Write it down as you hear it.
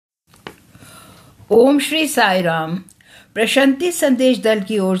ओम श्री साई राम। प्रशांति संदेश दल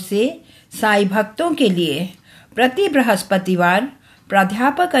की ओर से साई भक्तों के लिए प्रति बृहस्पतिवार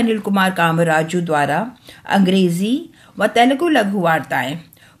प्राध्यापक अनिल कुमार कामराजू द्वारा अंग्रेजी व तेलुगु लघु वार्ताएं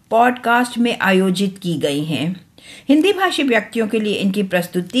पॉडकास्ट में आयोजित की गई हैं। हिंदी भाषी व्यक्तियों के लिए इनकी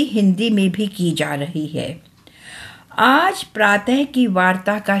प्रस्तुति हिंदी में भी की जा रही है। आज प्रातः की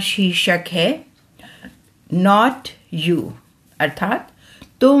वार्ता का शीर्षक है नॉट यू, अर्थात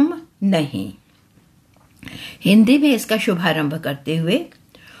तुम नहीं। हिंदी में इसका शुभारंभ करते हुए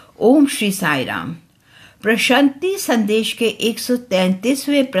ओम श्री साई राम। प्रशांति संदेश के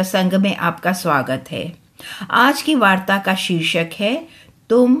 133वें प्रसंग में आपका स्वागत है। आज की वार्ता का शीर्षक है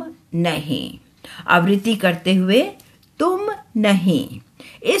तुम नहीं। आवृत्ति करते हुए तुम नहीं,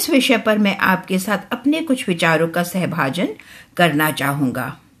 इस विषय पर मैं आपके साथ अपने कुछ विचारों का सहभाजन करना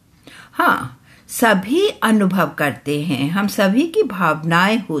चाहूंगा। हाँ, सभी अनुभव करते हैं, हम सभी की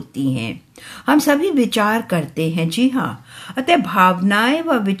भावनाएं होती हैं, हम सभी विचार करते हैं। जी हाँ, अतः भावनाएं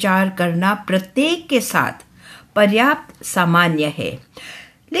व विचार करना प्रत्येक के साथ पर्याप्त सामान्य है।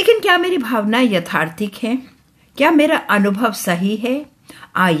 लेकिन क्या मेरी भावनाएं यथार्थिक हैं? क्या मेरा अनुभव सही है?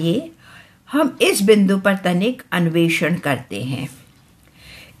 आइए हम इस बिंदु पर तनिक अन्वेषण करते हैं।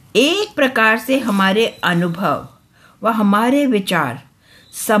 एक प्रकार से हमारे अनुभव व हमारे विचार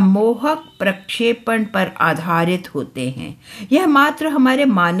सम्मोहक प्रक्षेपण पर आधारित होते हैं। यह मात्र हमारे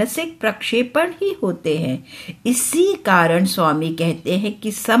मानसिक प्रक्षेपण ही होते हैं। इसी कारण स्वामी कहते हैं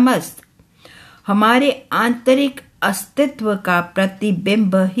कि समस्त हमारे आंतरिक अस्तित्व का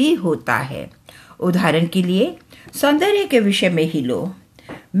प्रतिबिंब ही होता है। उदाहरण के लिए सौंदर्य के विषय में ही लो।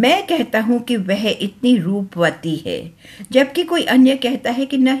 मैं कहता हूं कि वह इतनी रूपवती है, जबकि कोई अन्य कहता है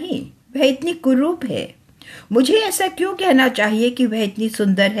कि नहीं, वह इतनी कुरूप है। मुझे ऐसा क्यों कहना चाहिए कि वह इतनी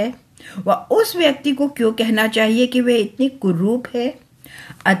सुंदर है, व उस व्यक्ति को क्यों कहना चाहिए कि वह इतनी कुरूप है?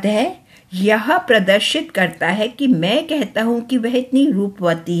 अतः यह प्रदर्शित करता है कि मैं कहता हूं कि वह इतनी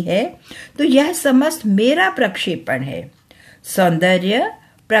रूपवती है, तो यह समस्त मेरा प्रक्षेपण है, सौंदर्य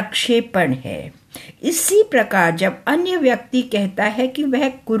प्रक्षेपण है। इसी प्रकार जब अन्य व्यक्ति कहता है कि वह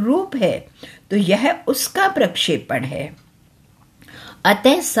कुरूप है, तो यह उसका प्रक्षेपण है।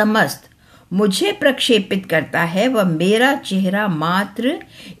 अतः समस्त मुझे प्रक्षेपित करता है वह मेरा चेहरा मात्र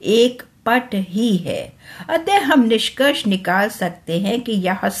एक पट ही है। अतः हम निष्कर्ष निकाल सकते हैं कि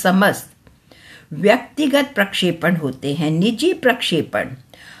यह समस्त व्यक्तिगत प्रक्षेपण होते हैं। निजी प्रक्षेपण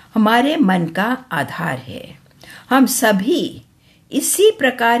हमारे मन का आधार है। हम सभी इसी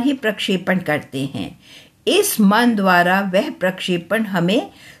प्रकार ही प्रक्षेपण करते हैं। इस मन द्वारा वह प्रक्षेपण हमें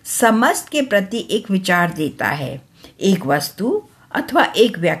समस्त के प्रति एक विचार देता है, एक वस्तु अथवा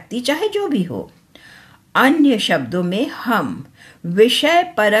एक व्यक्ति, चाहे जो भी हो। अन्य शब्दों में हम विषय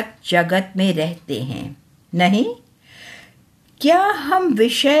परक जगत में रहते हैं, नहीं? क्या हम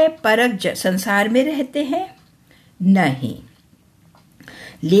विषय परक संसार में रहते हैं? नहीं,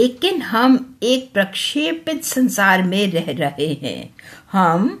 लेकिन हम एक प्रक्षेपित संसार में रह रहे हैं।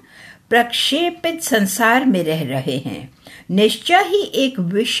 हम प्रक्षेपित संसार में रह रहे हैं, निश्चय ही एक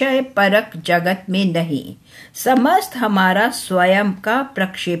विषय परक जगत में नहीं। समस्त हमारा स्वयं का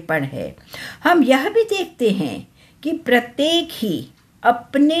प्रक्षेपण है। हम यह भी देखते हैं कि प्रत्येक ही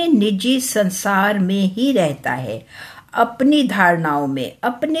अपने निजी संसार में ही रहता है, अपनी धारणाओं में,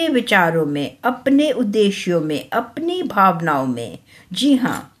 अपने विचारों में, अपने उद्देश्यों में, अपनी भावनाओं में। जी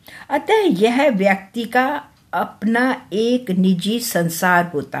हाँ, अतः यह व्यक्ति का अपना एक निजी संसार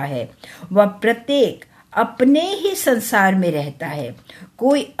होता है। वह प्रत्येक अपने ही संसार में रहता है,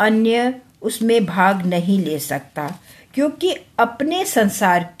 कोई अन्य उसमें भाग नहीं ले सकता, क्योंकि अपने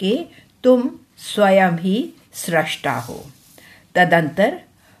संसार के तुम स्वयं ही सृष्टा हो। तदंतर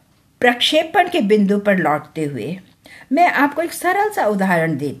प्रक्षेपण के बिंदु पर लौटते हुए मैं आपको एक सरल सा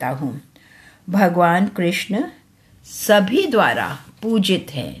उदाहरण देता हूँ। भगवान कृष्ण सभी द्वारा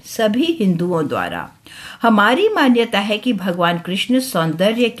पूजित हैं, सभी हिंदुओं द्वारा। हमारी मान्यता है कि भगवान कृष्ण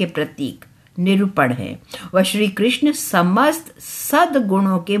सौंदर्य के प्रतीक निरूपण है। वह श्री कृष्ण समस्त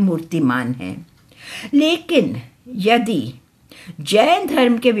सद्गुणों के मूर्तिमान हैं। लेकिन यदि जैन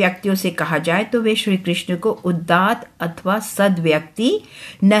धर्म के व्यक्तियों से कहा जाए तो वे श्री कृष्ण को उदात्त अथवा सद व्यक्ति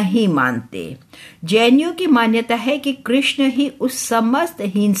नहीं मानते। जैनियों की मान्यता है कि कृष्ण ही उस समस्त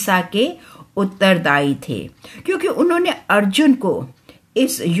हिंसा के उत्तरदायी थे, क्योंकि उन्होंने अर्जुन को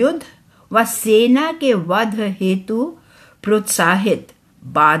इस युद्ध व सेना के वध हेतु प्रोत्साहित,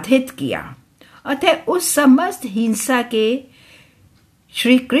 बाधित किया। अतः उस समस्त हिंसा के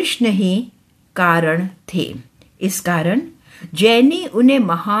श्री कृष्ण ही कारण थे। इस कारण जैनी उन्हें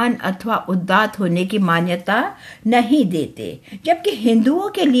महान अथवा उदात्त होने की मान्यता नहीं देते, जबकि हिंदुओं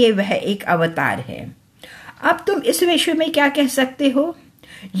के लिए वह एक अवतार है। अब तुम इस विषय में क्या कह सकते हो?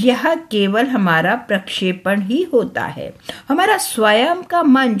 यह केवल हमारा प्रक्षेपण ही होता है। हमारा स्वयं का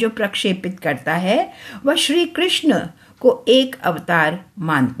मन जो प्रक्षेपित करता है वह श्री कृष्ण को एक अवतार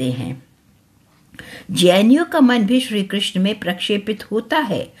मानते हैं। जैनियों का मन भी श्री कृष्ण में प्रक्षेपित होता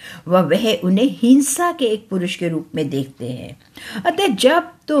है, वह उन्हें हिंसा के एक पुरुष के रूप में देखते हैं। अतः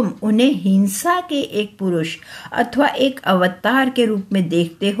जब तुम उन्हें हिंसा के एक पुरुष अथवा एक अवतार के रूप में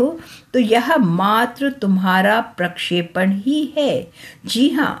देखते हो तो यह मात्र तुम्हारा प्रक्षेपण ही है। जी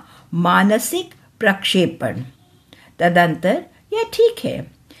हाँ, मानसिक प्रक्षेपण। तदंतर यह ठीक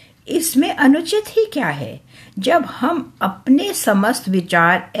है, इसमें अनुचित ही क्या है? जब हम अपने समस्त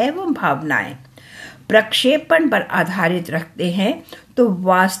विचार एवं भावनाएं प्रक्षेपण पर आधारित रखते हैं तो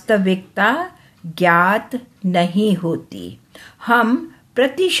वास्तविकता ज्ञात नहीं होती। हम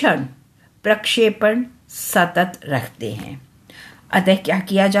प्रतिक्षण प्रक्षेपण सतत रखते हैं। अतः क्या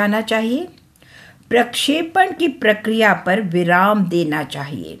किया जाना चाहिए? प्रक्षेपण की प्रक्रिया पर विराम देना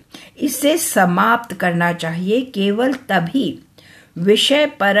चाहिए, इसे समाप्त करना चाहिए। केवल तभी विषय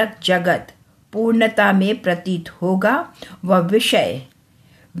परक जगत पूर्णता में प्रतीत होगा। वह विषय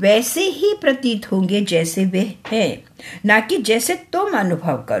वैसे ही प्रतीत होंगे जैसे वे हैं, ना कि जैसे तुम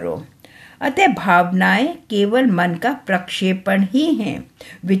अनुभव करो। अतः भावनाएं केवल मन का प्रक्षेपण ही हैं।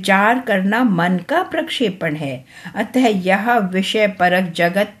 विचार करना मन का प्रक्षेपण है। अतः यह विषय परक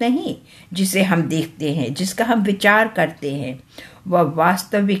जगत नहीं जिसे हम देखते हैं, जिसका हम विचार करते हैं, वह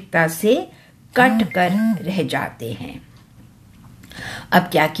वास्तविकता से कट कर रह जाते हैं। अब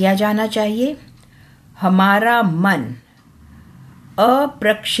क्या किया जाना चाहिए? हमारा मन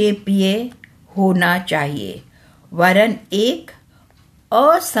अप्रक्षेपीय होना चाहिए, वरन एक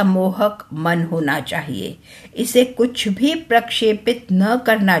असम्मोहक मन होना चाहिए। इसे कुछ भी प्रक्षेपित न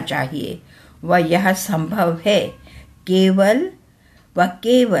करना चाहिए। वह यह संभव है केवल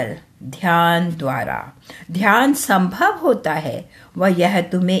ध्यान द्वारा। ध्यान संभव होता है, वह यह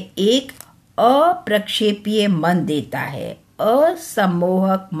तुम्हें एक अप्रक्षेपीय मन देता है,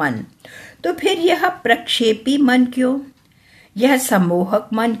 असम्मोहक मन। तो फिर यह प्रक्षेपी मन क्यों? यह सम्मोहक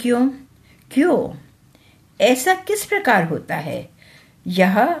मन क्यों? ऐसा किस प्रकार होता है?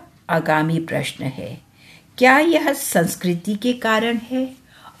 यह आगामी प्रश्न है। क्या यह संस्कृति के कारण है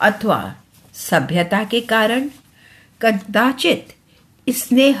अथवा सभ्यता के कारण? कदाचित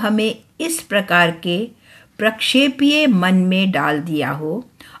इसने हमें इस प्रकार के प्रक्षेपीय मन में डाल दिया हो,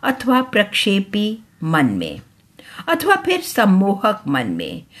 अथवा प्रक्षेपी मन में, अथवा फिर सम्मोहक मन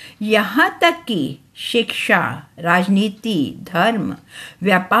में। यहाँ तक कि शिक्षा, राजनीति, धर्म,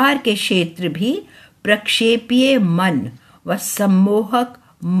 व्यापार के क्षेत्र भी प्रक्षेपीय मन व सम्मोहक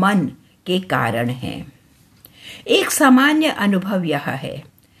मन के कारण हैं। एक सामान्य अनुभव यह है,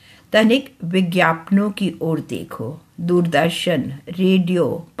 तनिक विज्ञापनों की ओर देखो। दूरदर्शन,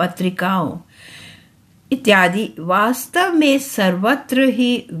 रेडियो, पत्रिकाओं इत्यादि वास्तव में सर्वत्र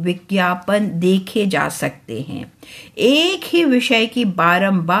ही विज्ञापन देखे जा सकते हैं। एक ही विषय की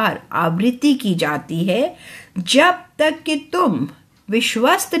बारंबार आवृत्ति की जाती है जब तक कि तुम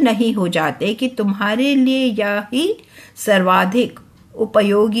विश्वस्त नहीं हो जाते कि तुम्हारे लिए यह ही सर्वाधिक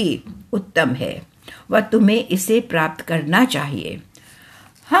उपयोगी उत्तम है व तुम्हें इसे प्राप्त करना चाहिए।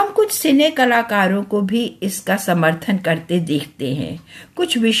 हम कुछ सिने कलाकारों को भी इसका समर्थन करते देखते हैं,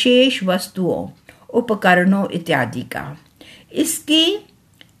 कुछ विशेष वस्तुओं, उपकरणों इत्यादि का। इसकी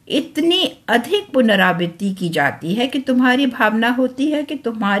इतनी अधिक पुनरावृत्ति की जाती है कि तुम्हारी भावना होती है कि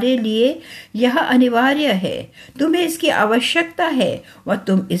तुम्हारे लिए यह अनिवार्य है, तुम्हें इसकी आवश्यकता है व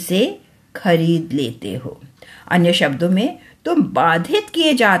तुम इसे खरीद लेते हो। अन्य शब्दों में, तुम बाधित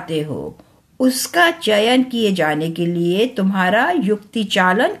किए जाते हो। उसका चयन किए जाने के लिए तुम्हारा युक्ति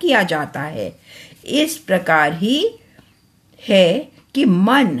चालन किया जाता है। इस प्रकार ही है कि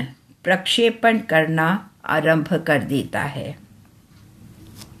मन प्रक्षेपण करना आरंभ कर देता है।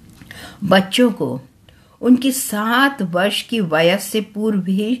 बच्चों को उनकी 7 वर्ष की वयस से पूर्व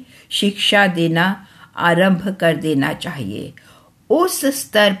ही शिक्षा देना आरंभ कर देना चाहिए। उस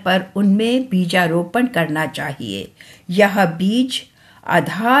स्तर पर उनमें बीजारोपण करना चाहिए। यह बीज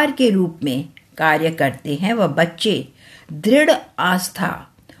आधार के रूप में कार्य करते हैं व बच्चे दृढ़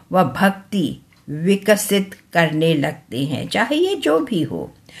आस्था व भक्ति विकसित करने लगते हैं, चाहे ये जो भी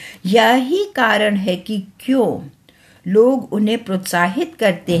हो। यही कारण है कि क्यों लोग उन्हें प्रोत्साहित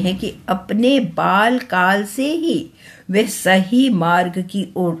करते हैं कि अपने बाल काल से ही वे सही मार्ग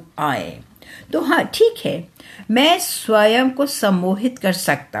की ओर आए। तो हाँ, ठीक है, मैं स्वयं को सम्मोहित कर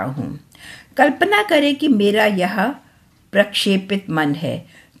सकता हूँ। कल्पना करें कि मेरा यह प्रक्षेपित मन है,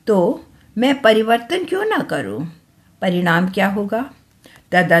 तो मैं परिवर्तन क्यों ना करूं? परिणाम क्या होगा?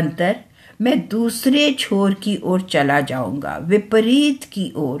 तदंतर मैं दूसरे छोर की ओर चला जाऊंगा, विपरीत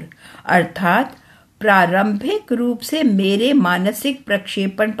की ओर, अर्थात प्रारंभिक रूप से मेरे मानसिक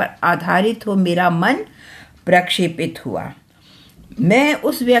प्रक्षेपण पर आधारित हो मेरा मन प्रक्षेपित हुआ। मैं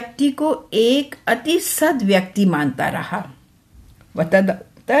उस व्यक्ति को एक अति सद व्यक्ति मानता रहा।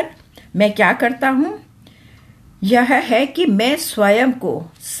 तदनंतर मैं क्या करता हूँ? यह है कि मैं स्वयं को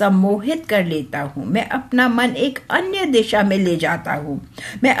सम्मोहित कर लेता हूँ। मैं अपना मन एक अन्य दिशा में ले जाता हूँ।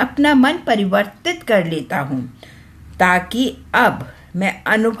 मैं अपना मन परिवर्तित कर लेता हूँ ताकि अब मैं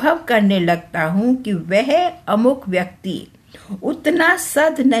अनुभव करने लगता हूँ कि वह अमुक व्यक्ति उतना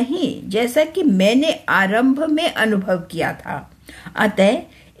सद नहीं जैसा कि मैंने आरंभ में अनुभव किया था। अतः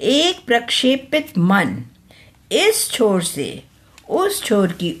एक प्रक्षेपित मन इस छोर से उस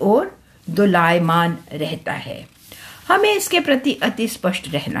छोर की ओर दोलायमान रहता है। हमें इसके प्रति अति स्पष्ट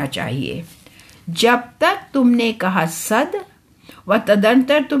रहना चाहिए। जब तक तुमने कहा सद व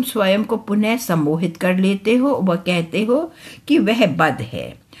तदंतर तुम स्वयं को पुनः सम्मोहित कर लेते हो व कहते हो कि वह बद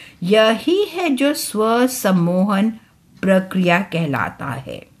है। यही है जो स्व सम्मोहन प्रक्रिया कहलाता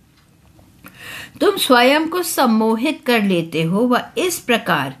है। तुम स्वयं को सम्मोहित कर लेते हो व इस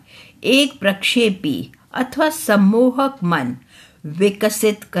प्रकार एक प्रक्षेपी अथवा सम्मोहक मन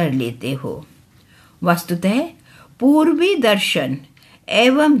विकसित कर लेते हो। वस्तुतः पूर्वी दर्शन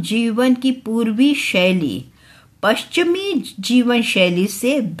एवं जीवन की पूर्वी शैली पश्चिमी जीवन शैली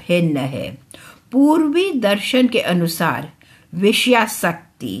से भिन्न है। पूर्वी दर्शन के अनुसार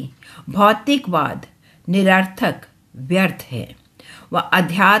विषयासक्ति, भौतिकवाद निरर्थक व्यर्थ है व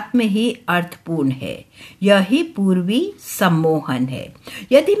अध्यात्म ही अर्थपूर्ण है। यही पूर्वी सम्मोहन है।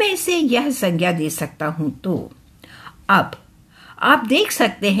 यदि मैं इसे यह संज्ञा दे सकता हूं तो अब आप देख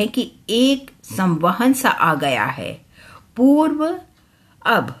सकते हैं कि एक संवहन सा आ गया है। पूर्व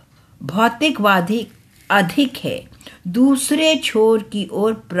अब भौतिकवादी अधिक है, दूसरे छोर की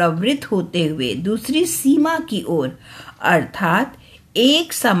ओर प्रवृत्त होते हुए दूसरी सीमा की ओर, अर्थात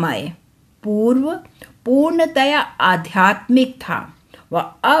एक समय पूर्व पूर्णतया आध्यात्मिक था व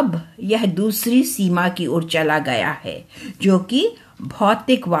अब यह दूसरी सीमा की ओर चला गया है जो कि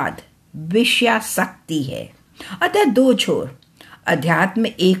भौतिकवाद विषयासक्ति है। अतः दो छोर, अध्यात्म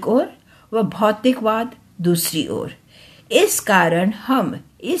एक ओर व भौतिकवाद दूसरी ओर। इस कारण हम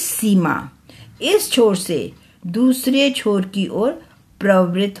इस सीमा, इस छोर से दूसरे छोर की ओर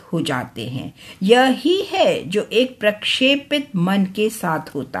प्रवृत्त हो जाते हैं। यही है जो एक प्रक्षेपित मन के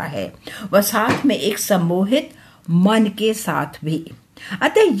साथ होता है व साथ में एक सम्मोहित मन के साथ भी।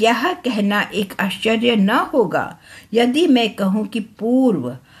 अतः यह कहना एक आश्चर्य न होगा यदि मैं कहूं कि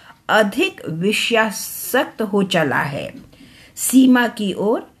पूर्व अधिक विषयासक्त हो चला है सीमा की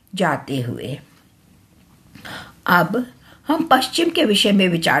ओर जाते हुए। अब हम पश्चिम के विषय में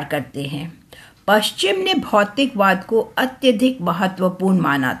विचार करते हैं। पश्चिम ने भौतिकवाद को अत्यधिक महत्वपूर्ण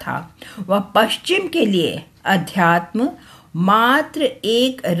माना था व पश्चिम के लिए अध्यात्म मात्र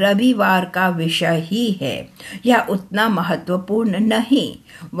एक रविवार का विषय ही है। यह उतना महत्वपूर्ण नहीं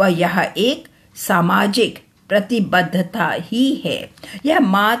व यह एक सामाजिक प्रतिबद्धता ही है। यह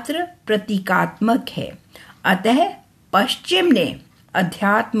मात्र प्रतीकात्मक है। अतः पश्चिम ने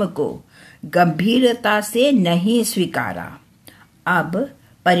अध्यात्म को गंभीरता से नहीं स्वीकारा। अब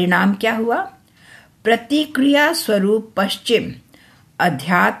परिणाम क्या हुआ? प्रतिक्रिया स्वरूप पश्चिम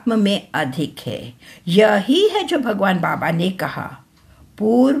अध्यात्म में अधिक है। यही है जो भगवान बाबा ने कहा,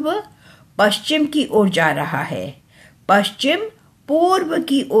 पूर्व पश्चिम की ओर जा रहा है, पश्चिम पूर्व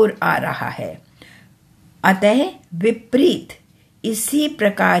की ओर आ रहा है। अतः विपरीत इसी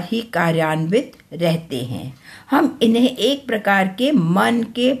प्रकार ही कार्यान्वित रहते हैं। हम इन्हें एक प्रकार के मन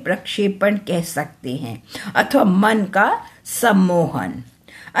के प्रक्षेपण कह सकते हैं अथवा मन का सम्मोहन।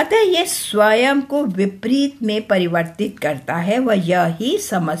 अतः यह स्वयं को विपरीत में परिवर्तित करता है व यही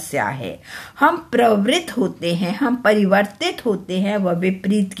समस्या है। हम प्रवृत्त होते हैं, हम परिवर्तित होते हैं व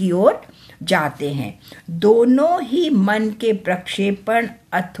विपरीत की ओर जाते हैं। दोनों ही मन के प्रक्षेपण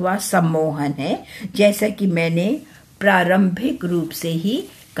अथवा सम्मोहन है, जैसा कि मैंने प्रारंभिक रूप से ही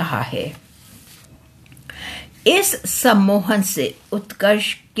कहा है। इस सम्मोहन से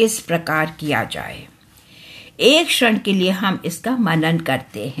उत्कर्ष किस प्रकार किया जाए? एक क्षण के लिए हम इसका मनन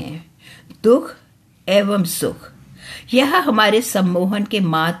करते हैं। दुख एवं सुख, यह हमारे सम्मोहन के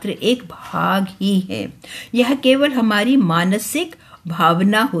मात्र एक भाग ही है। यह केवल हमारी मानसिक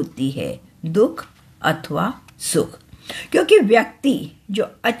भावना होती है, दुख अथवा सुख, क्योंकि व्यक्ति जो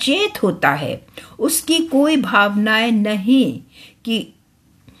अचेत होता है उसकी कोई भावनाएं नहीं कि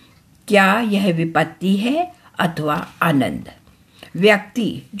क्या यह विपत्ति है अथवा आनंद।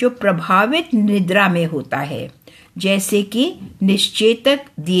 व्यक्ति जो प्रभावित निद्रा में होता है, जैसे कि निश्चेतक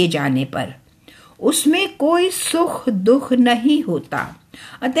दिए जाने पर, उसमें कोई सुख दुख नहीं होता।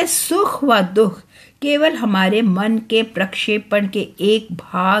 अतः सुख व दुख केवल हमारे मन के प्रक्षेपण के एक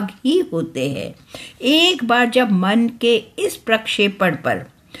भाग ही होते हैं। एक बार जब मन के इस प्रक्षेपण पर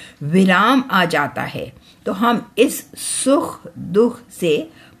विराम आ जाता है तो हम इस सुख दुख से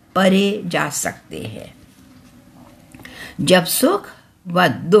परे जा सकते हैं। जब सुख व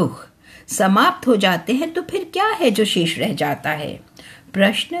दुख समाप्त हो जाते हैं तो फिर क्या है जो शेष रह जाता है?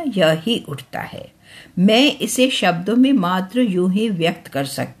 प्रश्न यह ही उठता है। मैं इसे शब्दों में मात्र यूं ही व्यक्त कर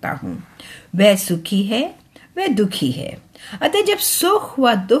सकता हूँ। वह सुखी है, वह दुखी है। अतः जब सुख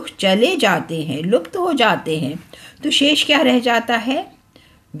व दुख चले जाते हैं, लुप्त हो जाते हैं, तो शेष क्या रह जाता है?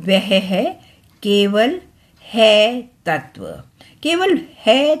 वह है केवल है तत्व। केवल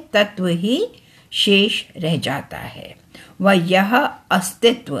है तत्व ही शेष रह जाता है। वह यह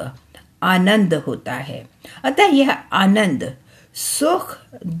अस्तित्व आनंद होता है। अतः यह आनंद सुख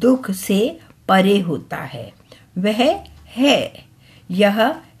दुख से परे होता है। वह है, यह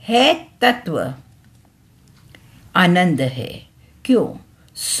है तत्व आनंद है। क्यों?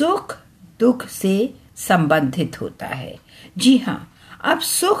 सुख दुख से संबंधित होता है। जी हाँ, अब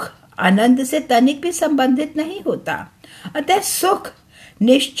सुख आनंद से तनिक भी संबंधित नहीं होता। अतः सुख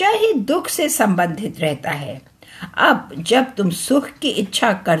निश्चय ही दुख से संबंधित रहता है। अब जब तुम सुख की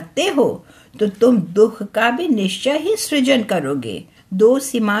इच्छा करते हो तो तुम दुख का भी निश्चय ही सृजन करोगे। दो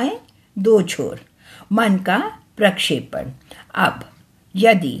सीमाएं, दो छोर, मन का प्रक्षेपण। अब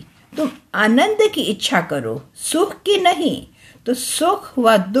यदि तुम आनंद की इच्छा करो, सुख की नहीं, तो सुख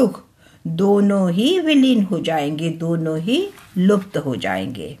व दुख दोनों ही विलीन हो जाएंगे, दोनों ही लुप्त हो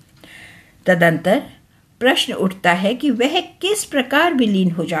जाएंगे। तदंतर प्रश्न उठता है कि वह किस प्रकार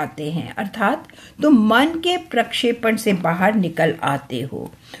विलीन हो जाते हैं, अर्थात तुम मन के प्रक्षेपण से बाहर निकल आते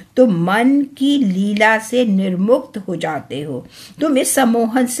हो, तुम मन की लीला से निर्मुक्त हो जाते हो, तुम इस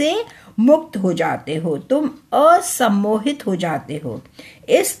सम्मोहन से मुक्त हो जाते हो, तुम असम्मोहित हो जाते हो।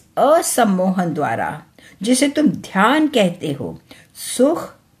 इस असम्मोहन द्वारा, जिसे तुम ध्यान कहते हो, सुख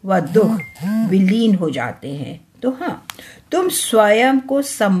व दुख विलीन हो जाते हैं। तो हाँ, तुम स्वयं को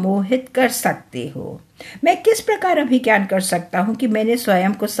सम्मोहित कर सकते हो। मैं किस प्रकार अभिज्ञान कर सकता हूँ कि मैंने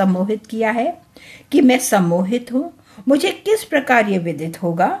स्वयं को सम्मोहित किया है, कि मैं सम्मोहित हूँ? मुझे किस प्रकार ये विदित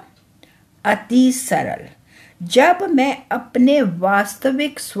होगा? अति सरल। जब मैं अपने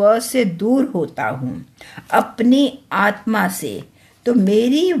वास्तविक स्व से दूर होता हूँ, अपनी आत्मा से, तो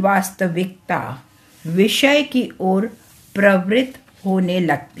मेरी वास्तविकता विषय की ओर प्रवृत्त होने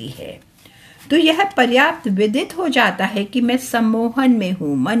लगती है। तो यह पर्याप्त विदित हो जाता है कि मैं सम्मोहन में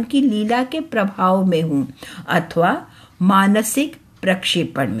हूँ, मन की लीला के प्रभाव में हूँ, अथवा मानसिक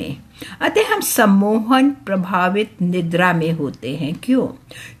प्रक्षेपण में। अतः हम सम्मोहन प्रभावित निद्रा में होते हैं। क्यों?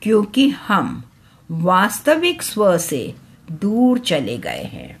 क्योंकि हम वास्तविक स्व से दूर चले गए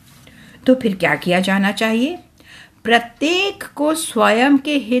हैं। तो फिर क्या किया जाना चाहिए? प्रत्येक को स्वयं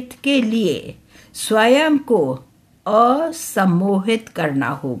के हित के लिए स्वयं को असम्मोहित करना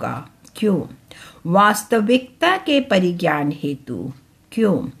होगा। क्यों? वास्तविकता के परिज्ञान हेतु।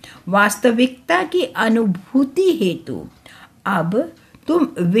 क्यों? वास्तविकता की अनुभूति हेतु। अब तुम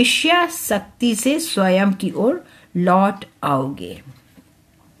विषयासक्ति से स्वयं की ओर लौट आओगे।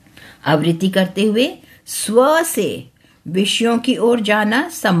 आवृत्ति करते हुए स्व से विषयों की ओर जाना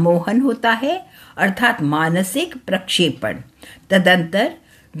सम्मोहन होता है, अर्थात मानसिक प्रक्षेपण। तदंतर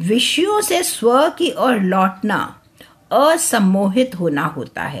विषयों से स्व की ओर लौटना असम्मोहित होना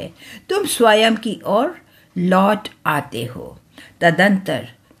होता है। तुम स्वयं की ओर लौट आते हो। तदंतर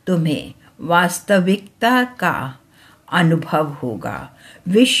तुम्हें वास्तविकता का अनुभव होगा।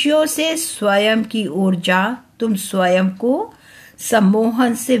 विषयों से स्वयं की ओर जा तुम स्वयं को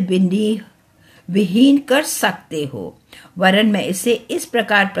सम्मोहन से विहीन कर सकते हो। वरन मैं इसे इस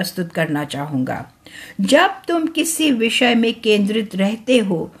प्रकार प्रस्तुत करना चाहूंगा। जब तुम किसी विषय में केंद्रित रहते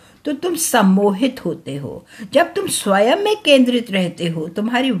हो तो तुम सम्मोहित होते हो। जब तुम स्वयं में केंद्रित रहते हो,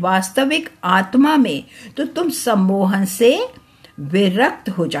 तुम्हारी वास्तविक आत्मा में, तो तुम सम्मोहन से विरक्त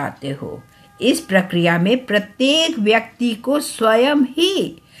हो जाते हो। इस प्रक्रिया में प्रत्येक व्यक्ति को स्वयं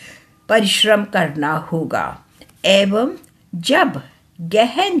ही परिश्रम करना होगा। एवं जब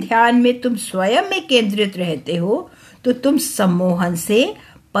गहन ध्यान में तुम स्वयं में केंद्रित रहते हो तो तुम सम्मोहन से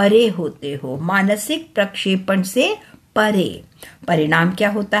परे होते हो, मानसिक प्रक्षेपण से परे। परिणाम क्या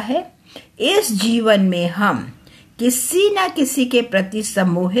होता है? इस जीवन में हम किसी न किसी के प्रति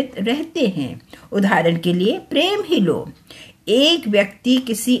सम्मोहित रहते हैं। उदाहरण के लिए प्रेम ही लो। एक व्यक्ति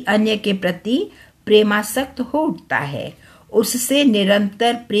किसी अन्य के प्रति प्रेमासक्त हो उठता है, उससे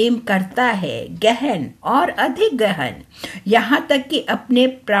निरंतर प्रेम करता है, गहन और अधिक गहन, यहाँ तक कि अपने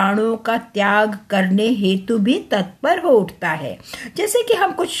प्राणों का त्याग करने हेतु भी तत्पर हो उठता है, जैसे कि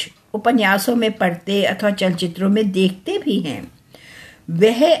हम कुछ उपन्यासों में पढ़ते अथवा चलचित्रों में देखते भी हैं।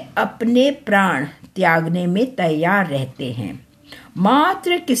 वह अपने प्राण त्यागने में तैयार रहते हैं,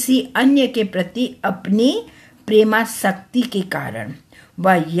 मात्र किसी अन्य के प्रति अपनी प्रेमासक्ति के कारण।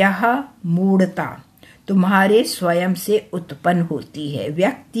 वह यह मूढ़ता तुम्हारे स्वयं से उत्पन्न होती है,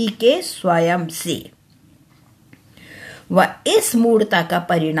 व्यक्ति के स्वयं से। वह इस मूढ़ता का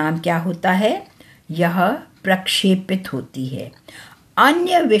परिणाम क्या होता है? यह प्रक्षेपित होती है।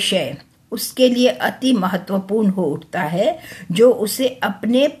 अन्य विषय उसके लिए अति महत्वपूर्ण हो उठता है, जो उसे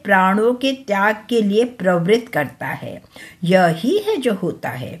अपने प्राणों के त्याग के लिए प्रवृत्त करता है। यही है जो होता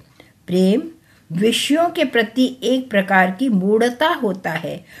है। प्रेम विषयों के प्रति एक प्रकार की मूढ़ता होता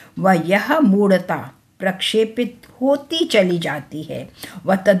है। वह यह मूढ़ता प्रक्षेपित होती चली जाती है।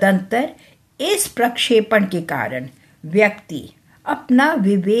 वह तदंतर इस प्रक्षेपण के कारण व्यक्ति अपना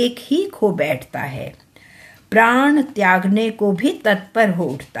विवेक ही खो बैठता है, प्राण त्यागने को भी तत्पर हो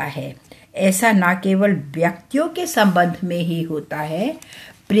उठता है। ऐसा न केवल व्यक्तियों के संबंध में ही होता है,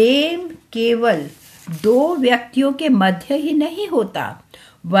 प्रेम केवल दो व्यक्तियों के मध्य ही नहीं होता,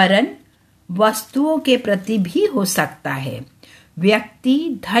 वरन वस्तुओं के प्रति भी हो सकता है।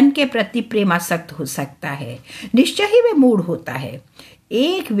 व्यक्ति धन के प्रति प्रेमासक्त हो सकता है, निश्चय ही वे मूढ़ होता है।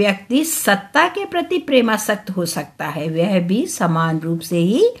 एक व्यक्ति सत्ता के प्रति प्रेमासक्त हो सकता है, वह भी समान रूप से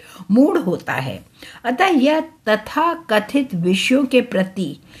ही मूढ़ होता है। अतः यह तथा कथित विषयों के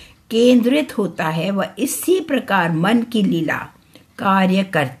प्रति केंद्रित होता है। वह इसी प्रकार मन की लीला कार्य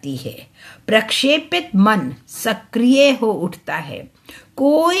करती है। प्रक्षेपित मन सक्रिय हो उठता है।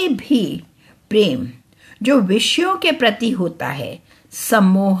 कोई भी प्रेम जो विषयों के प्रति होता है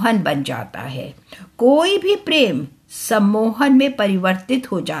सम्मोहन बन जाता है। कोई भी प्रेम सम्मोहन में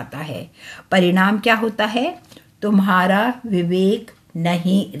परिवर्तित हो जाता है। परिणाम क्या होता है? तुम्हारा विवेक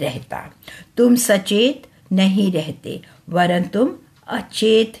नहीं रहता, तुम सचेत नहीं रहते, वरन तुम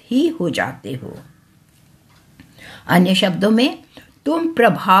अचेत ही हो जाते हो। अन्य शब्दों में, तुम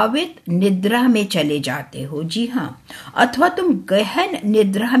प्रभावित निद्रा में चले जाते हो। जी हाँ, अथवा तुम गहन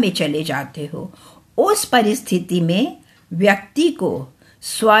निद्रा में चले जाते हो। उस परिस्थिति में व्यक्ति को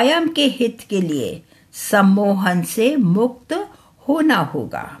स्वयं के हित के लिए सम्मोहन से मुक्त होना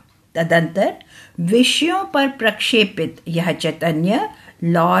होगा। तदंतर विषयों पर प्रक्षेपित यह चैतन्य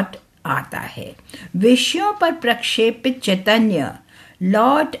लौट आता है। विषयों पर प्रक्षेपित चैतन्य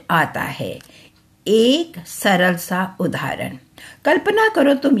लौट आता है। एक सरल सा उदाहरण कल्पना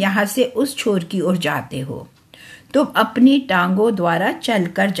करो, तुम यहां से उस छोर की ओर जाते हो। तुम अपनी टांगों द्वारा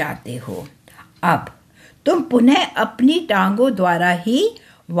चलकर जाते हो। अब तुम पुनः अपनी टांगों द्वारा ही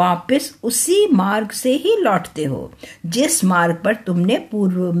वापस उसी मार्ग से ही लौटते हो जिस मार्ग पर तुमने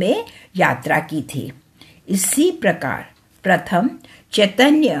पूर्व में यात्रा की थी। इसी प्रकार प्रथम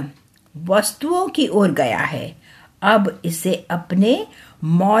चैतन्य वस्तुओं की ओर गया है, अब इसे अपने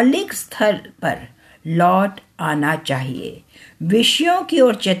मौलिक स्तर पर लौट आना चाहिए। विषयों की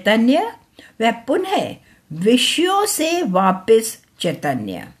ओर चैतन्य, वह पुनः विषयों से वापस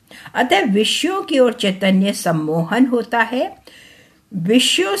चैतन्य। अतः विषयों की ओर चैतन्य सम्मोहन होता है।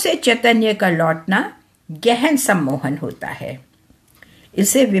 विषयों से चैतन्य का लौटना गहन सम्मोहन होता है।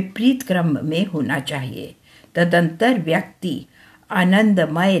 इसे विपरीत क्रम में होना चाहिए। तदंतर व्यक्ति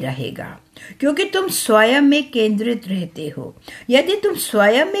आनंदमय रहेगा, क्योंकि तुम स्वयं में केंद्रित रहते हो। यदि तुम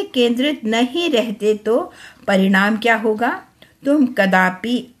स्वयं में केंद्रित नहीं रहते तो परिणाम क्या होगा? तुम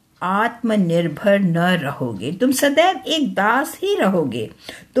कदापि आत्मनिर्भर न रहोगे, तुम सदैव एक दास ही रहोगे,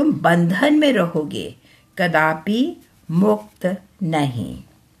 तुम बंधन में रहोगे, कदापि मुक्त नहीं।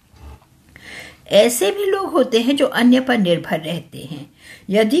 ऐसे भी लोग होते हैं जो अन्य पर निर्भर रहते हैं।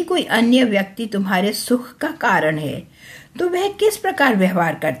 यदि कोई अन्य व्यक्ति तुम्हारे सुख का कारण है तो वह किस प्रकार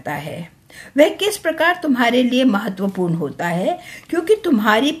व्यवहार करता है, वह किस प्रकार तुम्हारे लिए महत्वपूर्ण होता है, क्योंकि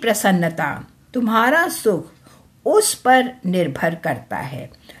तुम्हारी प्रसन्नता, तुम्हारा सुख उस पर निर्भर करता है।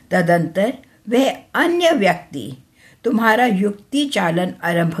 तदंतर वह अन्य व्यक्ति तुम्हारा युक्ति चालन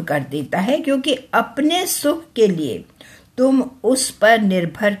आरंभ कर देता है, क्योंकि अपने सुख के लिए तुम उस पर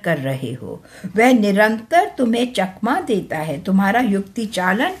निर्भर कर रहे हो। वह निरंतर तुम्हें चकमा देता है, तुम्हारा युक्ति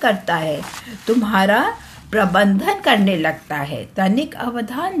चालन करता है, तुम्हारा प्रबंधन करने लगता है। तनिक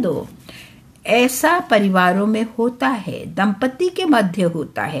अवधान दो, ऐसा परिवारों में होता है, दंपति के मध्य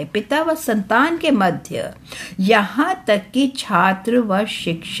होता है, पिता व संतान के मध्य, यहाँ तक कि छात्र व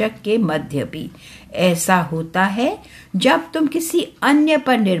शिक्षक के मध्य भी ऐसा होता है। जब तुम किसी अन्य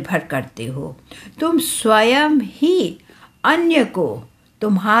पर निर्भर करते हो, तुम स्वयं ही अन्य को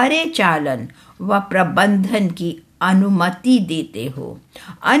तुम्हारे चालन व प्रबंधन की अनुमति देते हो।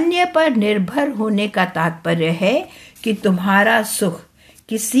 अन्य पर निर्भर होने का तात्पर्य है कि तुम्हारा सुख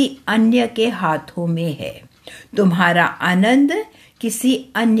किसी अन्य के हाथों में है, तुम्हारा आनंद किसी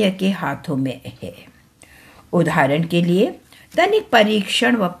अन्य के हाथों में है। उदाहरण के लिए, तनिक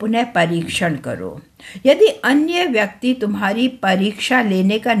परीक्षण व पुनः परीक्षण करो। यदि अन्य व्यक्ति तुम्हारी परीक्षा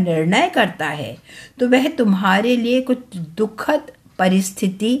लेने का निर्णय करता है तो वह तुम्हारे लिए कुछ दुखद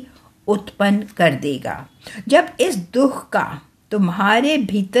परिस्थिति उत्पन्न कर देगा। जब इस दुख का तुम्हारे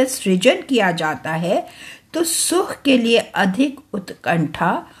भीतर सृजन किया जाता है तो सुख के लिए अधिक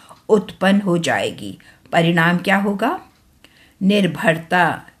उत्कंठा उत्पन्न हो जाएगी। परिणाम क्या होगा? निर्भरता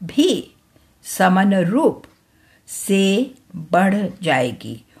भी समान रूप से बढ़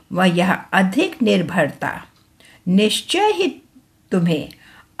जाएगी व यह अधिक निर्भरता निश्चय ही तुम्हें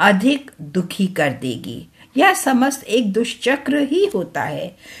अधिक दुखी कर देगी। यह समस्त एक दुष्चक्र ही होता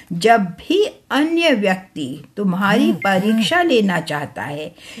है। जब भी अन्य व्यक्ति तुम्हारी परीक्षा लेना चाहता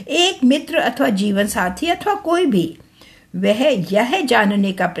है, एक मित्र अथवा जीवन साथी अथवा कोई भी, वह यह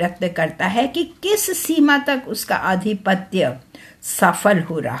जानने का प्रयत्न करता है कि किस सीमा तक उसका आधिपत्य सफल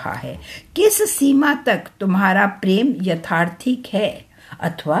हो रहा है, किस सीमा तक तुम्हारा प्रेम यथार्थिक है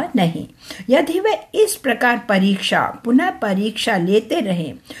अथवा नहीं। यदि वे इस प्रकार परीक्षा पुनः परीक्षा लेते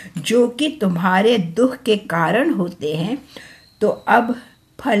रहें जो कि तुम्हारे दुख के कारण होते हैं, तो अब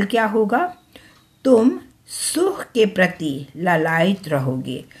फल क्या होगा? तुम सुख के प्रति ललायित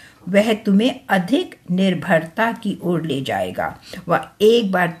रहोगे। वह तुम्हें अधिक निर्भरता की ओर ले जाएगा व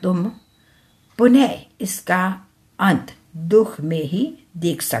एक बार तुम पुनः इसका अंत दुख में ही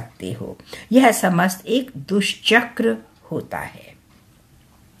देख सकते हो। यह समस्त एक दुष्चक्र होता है।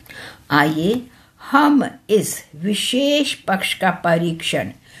 आइए हम इस विशेष पक्ष का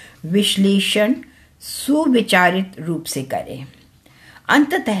परीक्षण विश्लेषण सुविचारित रूप से करें।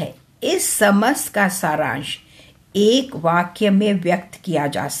 अंततः इस समस्त का सारांश एक वाक्य में व्यक्त किया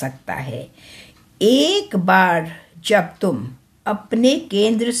जा सकता है। एक बार जब तुम अपने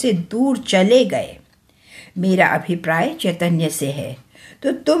केंद्र से दूर चले गए, मेरा अभिप्राय चैतन्य से है,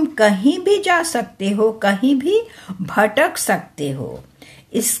 तो तुम कहीं भी जा सकते हो, कहीं भी भटक सकते हो।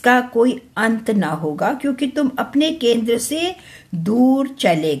 इसका कोई अंत ना होगा क्योंकि तुम अपने केंद्र से दूर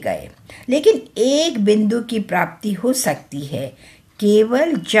चले गए। लेकिन एक बिंदु की प्राप्ति हो सकती है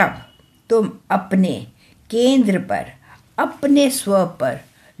केवल जब तुम अपने केंद्र पर, अपने स्व पर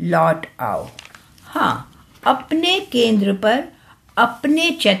लौट आओ। हाँ, अपने केंद्र पर, अपने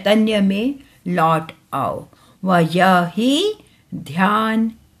चैतन्य में लौट आओ। वह यही ध्यान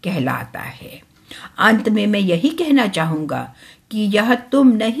कहलाता है। अंत में मैं यही कहना चाहूंगा कि यह तुम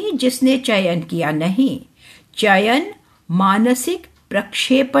नहीं जिसने चयन किया, नहीं, चयन मानसिक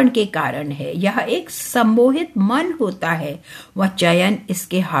प्रक्षेपण के कारण है। यह एक सम्मोहित मन होता है, वह चयन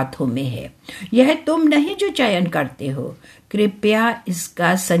इसके हाथों में है। यह तुम नहीं जो चयन करते हो। कृपया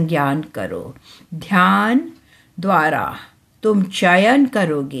इसका संज्ञान करो। ध्यान द्वारा तुम चयन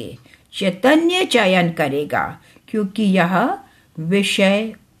करोगे, चैतन्य चयन करेगा, क्योंकि यह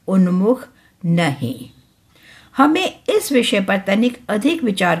विषय उन्मुख नहीं। हमें इस विषय पर तनिक अधिक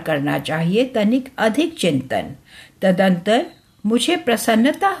विचार करना चाहिए, तनिक अधिक चिंतन। तदंतर मुझे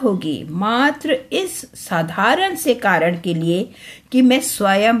प्रसन्नता होगी मात्र इस साधारण से कारण के लिए कि मैं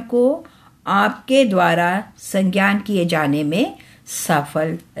स्वयं को आपके द्वारा संज्ञान किए जाने में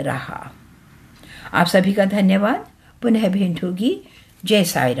सफल रहा। आप सभी का धन्यवाद। पुनः भेंट होगी। जय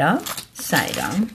साई राम। साई राम।